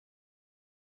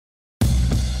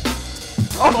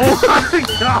Oh my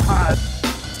god!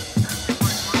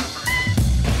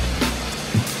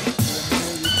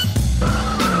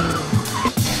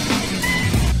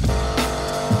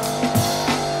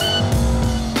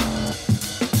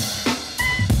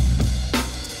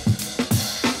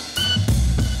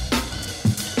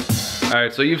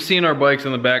 Alright, so you've seen our bikes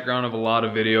in the background of a lot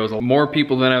of videos. More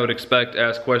people than I would expect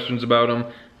ask questions about them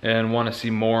and want to see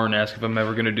more and ask if I'm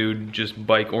ever going to do just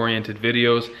bike-oriented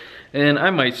videos. And I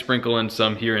might sprinkle in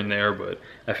some here and there, but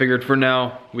I figured for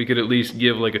now we could at least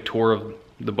give like a tour of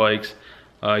the bikes.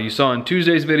 You saw in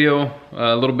Tuesday's video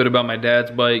a little bit about my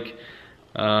dad's bike.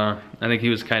 I think he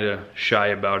was kind of shy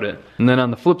about it. And then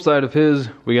on the flip side of his,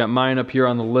 we got mine up here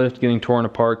on the lift getting torn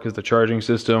apart because the charging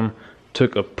system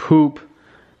took a poop.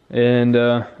 And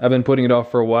I've been putting it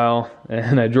off for a while,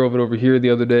 and I drove it over here the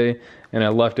other day and I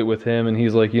left it with him, and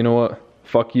he's like, you know what,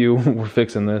 fuck you, we're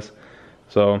fixing this.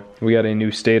 So we got a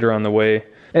new stator on the way.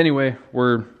 Anyway,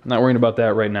 we're not worrying about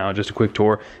that right now, just a quick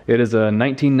tour. It is a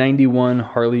 1991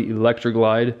 Harley Electra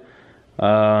Glide.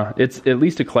 It's at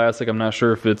least a classic. I'm not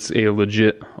sure if it's a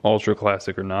legit ultra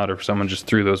classic or not, or if someone just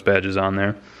threw those badges on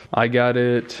there. I got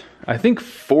it, I think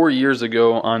 4 years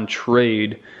ago on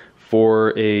trade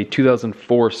for a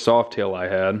 2004 Softail I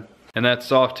had. And that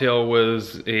Softail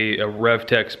was a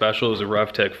RevTech special. It was a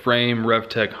RevTech frame,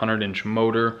 RevTech 100-inch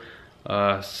motor,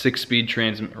 6-speed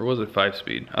transmission, or was it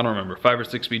 5-speed? I don't remember, 5 or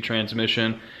 6-speed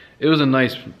transmission. It was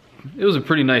a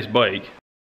pretty nice bike.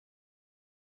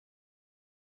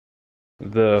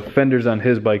 The fenders on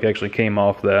his bike actually came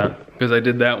off that, because I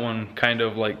did that one kind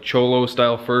of like Cholo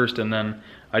style first, and then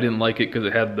I didn't like it because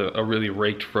it had a really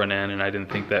raked front end, and I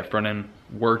didn't think that front end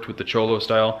worked with the Cholo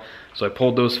style. So I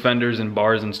pulled those fenders and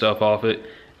bars and stuff off it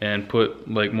and put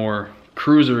like more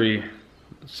cruisery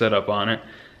setup on it.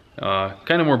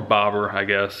 Kind of more bobber, I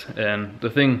guess. And the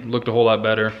thing looked a whole lot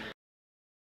better. And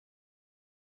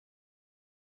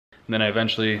then I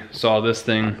eventually saw this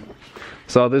thing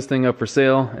up for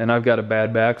sale, and I've got a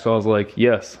bad back, so I was like,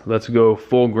 yes, let's go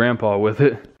full grandpa with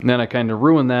it. And then I kind of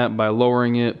ruined that by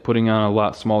lowering it, putting on a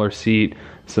lot smaller seat,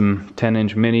 some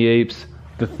 10-inch mini apes.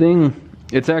 The thing,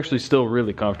 it's actually still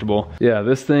really comfortable. Yeah,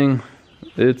 this thing,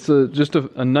 it's just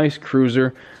a nice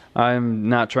cruiser. I'm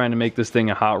not trying to make this thing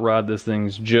a hot rod. This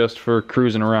thing's just for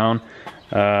cruising around.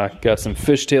 Got some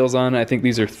fishtails on it. I think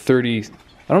these are 30,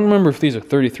 I don't remember if these are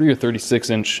 33 or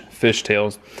 36-inch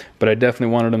fishtails, but I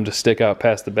definitely wanted them to stick out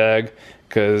past the bag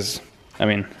because, I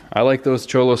mean, I like those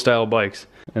Cholo style bikes.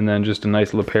 And then just a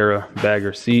nice Lepera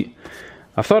bagger seat.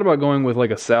 I've thought about going with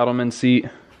like a Saddleman seat.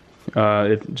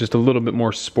 It's just a little bit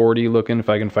more sporty looking. If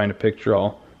I can find a picture,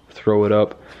 I'll throw it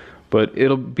up. But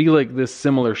it'll be like this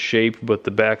similar shape, but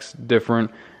the back's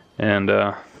different. And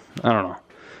I don't know,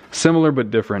 similar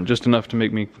but different, just enough to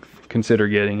make me consider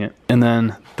getting it. And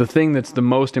then the thing that's the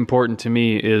most important to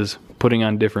me is putting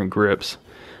on different grips.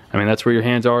 I mean, that's where your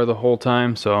hands are the whole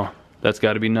time, so that's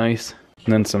got to be nice.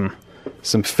 And then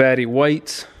some fatty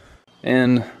whites.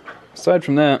 And aside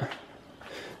from that,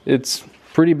 it's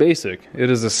pretty basic. It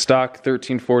is a stock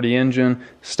 1340 engine,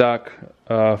 stock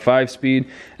 5-speed.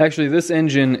 Actually, this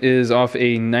engine is off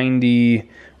a 90,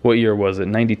 what year was it?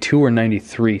 92 or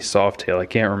 93 Softail, I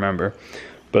can't remember.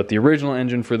 But the original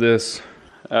engine for this,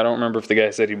 I don't remember if the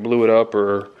guy said he blew it up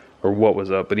or what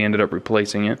was up, but he ended up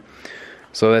replacing it.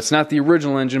 So that's not the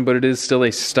original engine, but it is still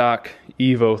a stock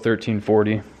Evo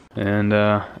 1340. And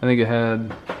I think it had,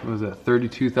 what was that,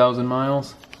 32,000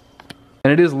 miles?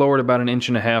 And it is lowered about 1.5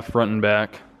 inches front and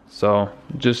back. So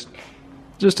just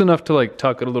enough to like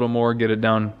tuck it a little more, get it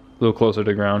down a little closer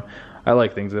to ground. I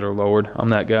like things that are lowered. I'm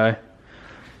that guy.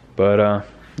 But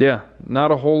yeah,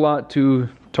 not a whole lot to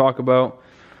talk about.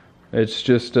 It's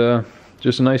just a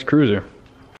nice cruiser.